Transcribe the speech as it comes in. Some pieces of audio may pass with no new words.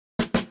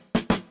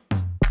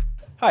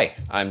Hi,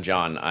 I'm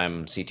John.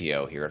 I'm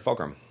CTO here at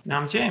Fulcrum. And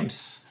I'm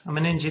James. I'm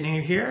an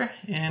engineer here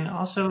and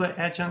also an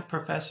Adjunct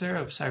Professor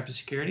of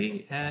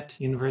Cybersecurity at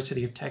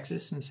University of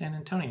Texas in San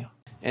Antonio.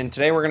 And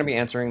today we're going to be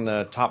answering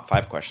the top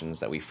 5 questions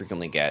that we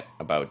frequently get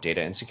about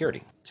data and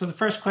security. So the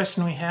first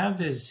question we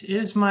have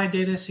is my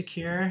data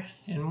secure?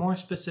 And more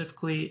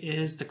specifically,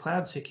 is the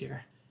cloud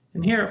secure?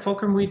 And here at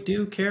Fulcrum, we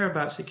do care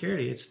about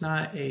security. It's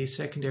not a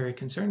secondary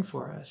concern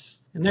for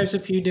us. And there's a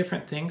few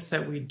different things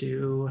that we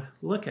do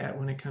look at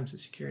when it comes to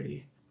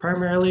security.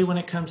 Primarily when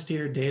it comes to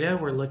your data,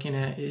 we're looking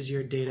at, is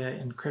your data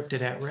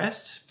encrypted at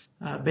rest?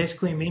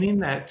 Basically meaning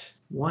that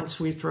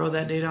once we throw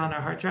that data on our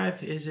hard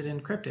drive, is it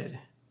encrypted?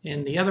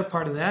 And the other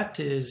part of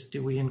that is,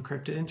 do we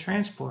encrypt it in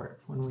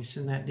transport? When we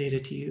send that data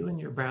to you in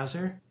your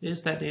browser,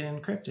 is that data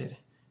encrypted?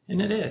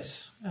 And it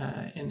is.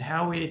 And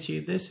how we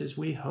achieve this is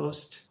we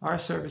host our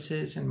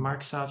services in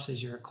Microsoft's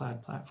Azure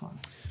cloud platform.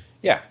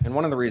 Yeah, and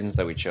one of the reasons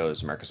that we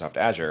chose Microsoft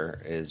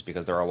Azure is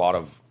because there are a lot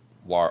of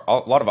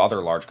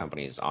other large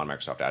companies on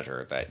Microsoft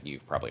Azure that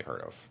you've probably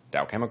heard of.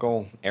 Dow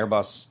Chemical,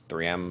 Airbus,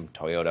 3M,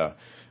 Toyota,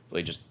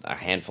 really just a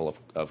handful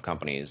of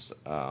companies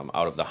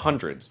out of the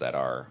hundreds that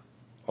are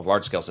of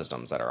large-scale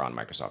systems that are on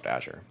Microsoft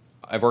Azure.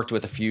 I've worked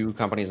with a few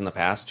companies in the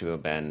past who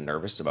have been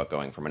nervous about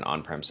going from an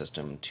on-prem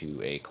system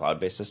to a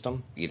cloud-based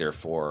system, either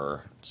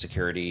for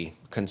security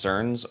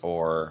concerns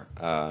or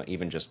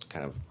even just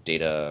kind of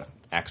data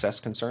access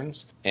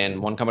concerns.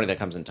 And one company that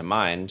comes into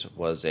mind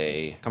was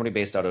a company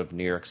based out of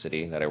New York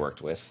City that I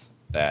worked with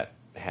that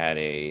had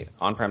a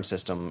on-prem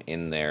system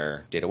in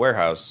their data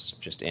warehouse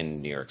just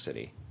in New York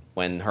City.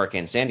 When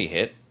Hurricane Sandy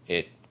hit,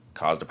 it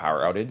caused a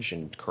power outage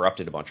and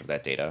corrupted a bunch of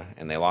that data,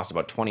 and they lost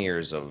about 20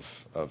 years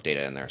of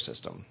data in their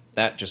system.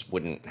 That just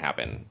wouldn't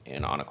happen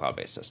on a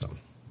cloud-based system.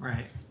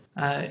 Right.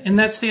 And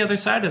that's the other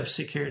side of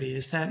security,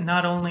 is that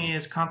not only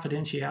is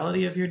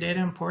confidentiality of your data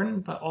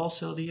important, but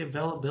also the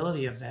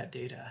availability of that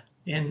data.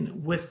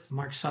 And with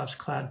Microsoft's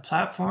cloud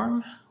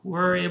platform,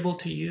 we're able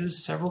to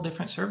use several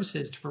different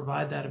services to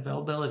provide that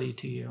availability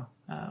to you.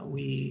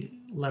 We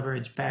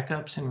leverage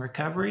backups and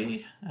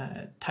recovery,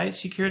 tight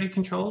security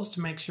controls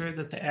to make sure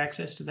that the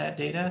access to that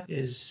data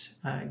is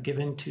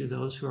given to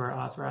those who are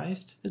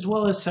authorized, as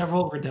well as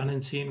several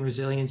redundancy and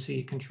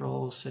resiliency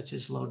controls such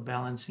as load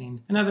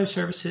balancing and other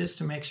services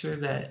to make sure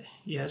that,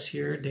 yes,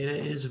 your data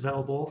is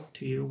available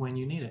to you when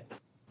you need it.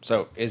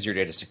 So is your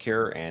data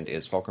secure, and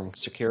is Fulcrum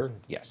secure?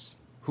 Yes.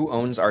 Who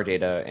owns our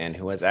data and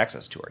who has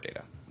access to our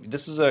data?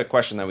 This is a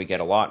question that we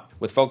get a lot.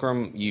 With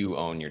Fulcrum, you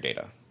own your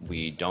data.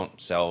 We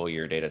don't sell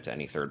your data to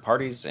any third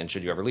parties, and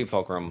should you ever leave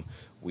Fulcrum,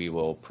 we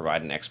will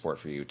provide an export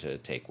for you to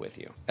take with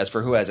you. As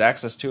for who has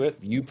access to it,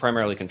 you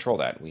primarily control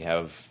that. We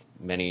have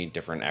many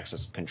different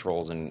access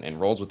controls and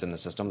roles within the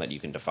system that you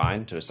can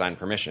define to assign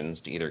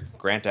permissions to either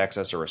grant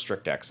access or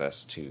restrict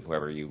access to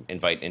whoever you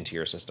invite into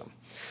your system.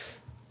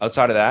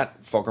 Outside of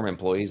that, Fulcrum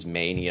employees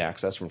may need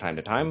access from time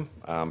to time,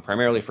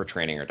 primarily for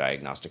training or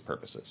diagnostic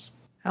purposes.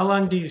 How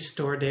long do you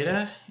store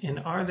data, and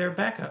are there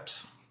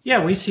backups?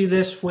 Yeah, we see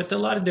this with a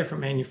lot of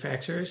different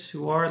manufacturers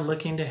who are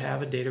looking to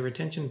have a data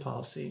retention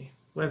policy,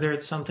 whether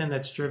it's something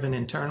that's driven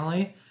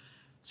internally,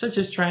 such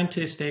as trying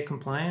to stay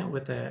compliant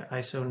with the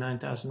ISO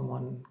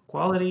 9001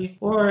 quality,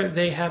 or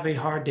they have a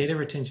hard data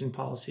retention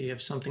policy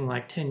of something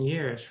like 10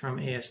 years from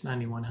AS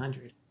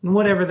 9100. And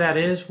whatever that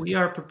is, we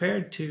are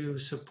prepared to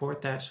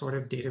support that sort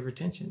of data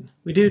retention.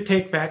 We do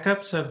take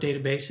backups of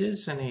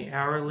databases in an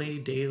hourly,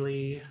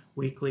 daily,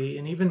 weekly,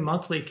 and even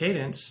monthly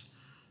cadence,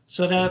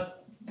 so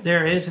that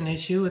there is an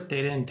issue with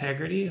data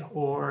integrity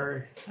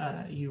or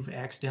you've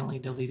accidentally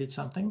deleted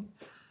something,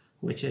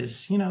 which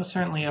is,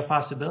 certainly a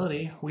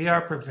possibility. We are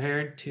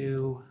prepared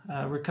to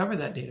recover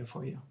that data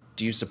for you.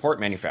 Do you support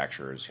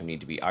manufacturers who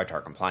need to be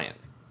ITAR compliant?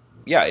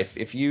 Yeah,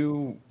 if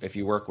you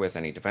work with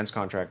any defense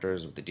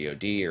contractors, with the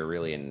DoD, or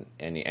really in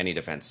any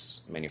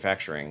defense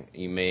manufacturing,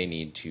 you may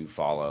need to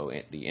follow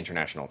the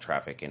International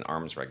Traffic in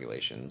Arms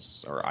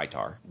Regulations, or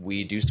ITAR.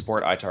 We do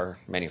support ITAR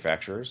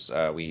manufacturers.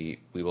 We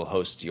will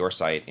host your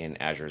site in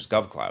Azure's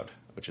GovCloud,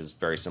 which is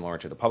very similar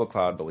to the public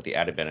cloud, but with the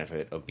added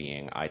benefit of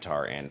being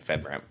ITAR and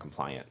FedRAMP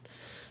compliant.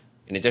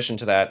 In addition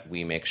to that,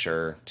 we make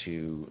sure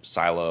to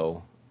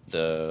silo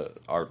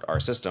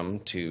our system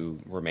to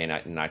remain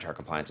in ITAR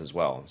compliance as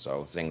well.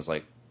 So things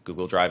like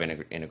Google Drive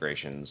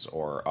integrations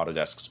or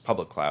Autodesk's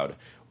public cloud,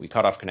 we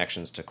cut off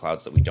connections to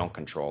clouds that we don't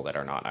control that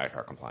are not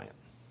ITAR compliant.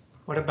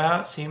 What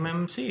about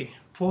CMMC?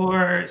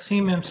 For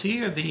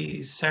CMMC, or the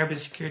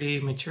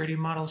Cybersecurity Maturity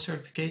Model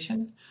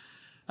Certification,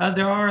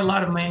 there are a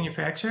lot of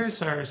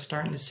manufacturers are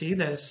starting to see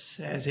this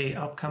as a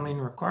upcoming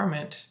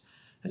requirement,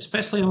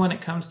 especially when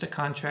it comes to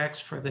contracts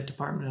for the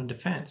Department of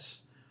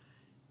Defense.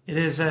 It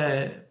is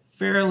a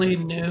fairly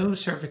new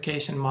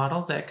certification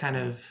model that kind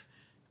of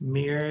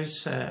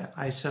mirrors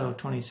ISO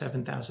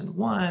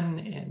 27001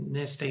 and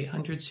NIST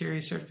 800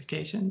 series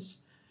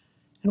certifications.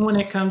 And when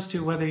it comes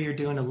to whether you're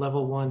doing a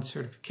level 1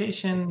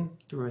 certification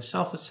through a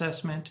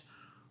self-assessment,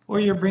 or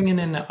you're bringing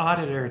in an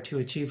auditor to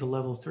achieve a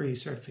level 3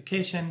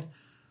 certification,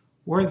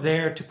 we're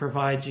there to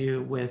provide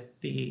you with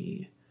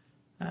the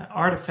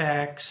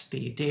artifacts,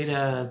 the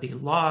data, the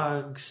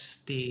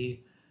logs, the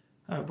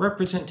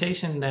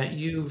representation that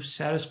you've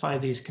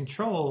satisfied these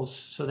controls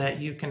so that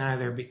you can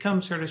either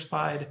become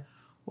certified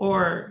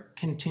or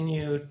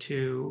continue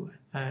to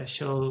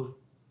show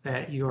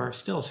that you are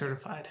still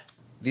certified.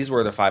 These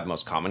were the 5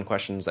 most common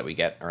questions that we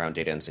get around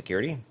data and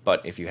security,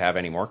 but if you have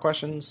any more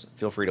questions,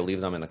 feel free to leave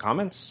them in the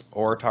comments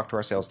or talk to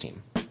our sales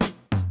team.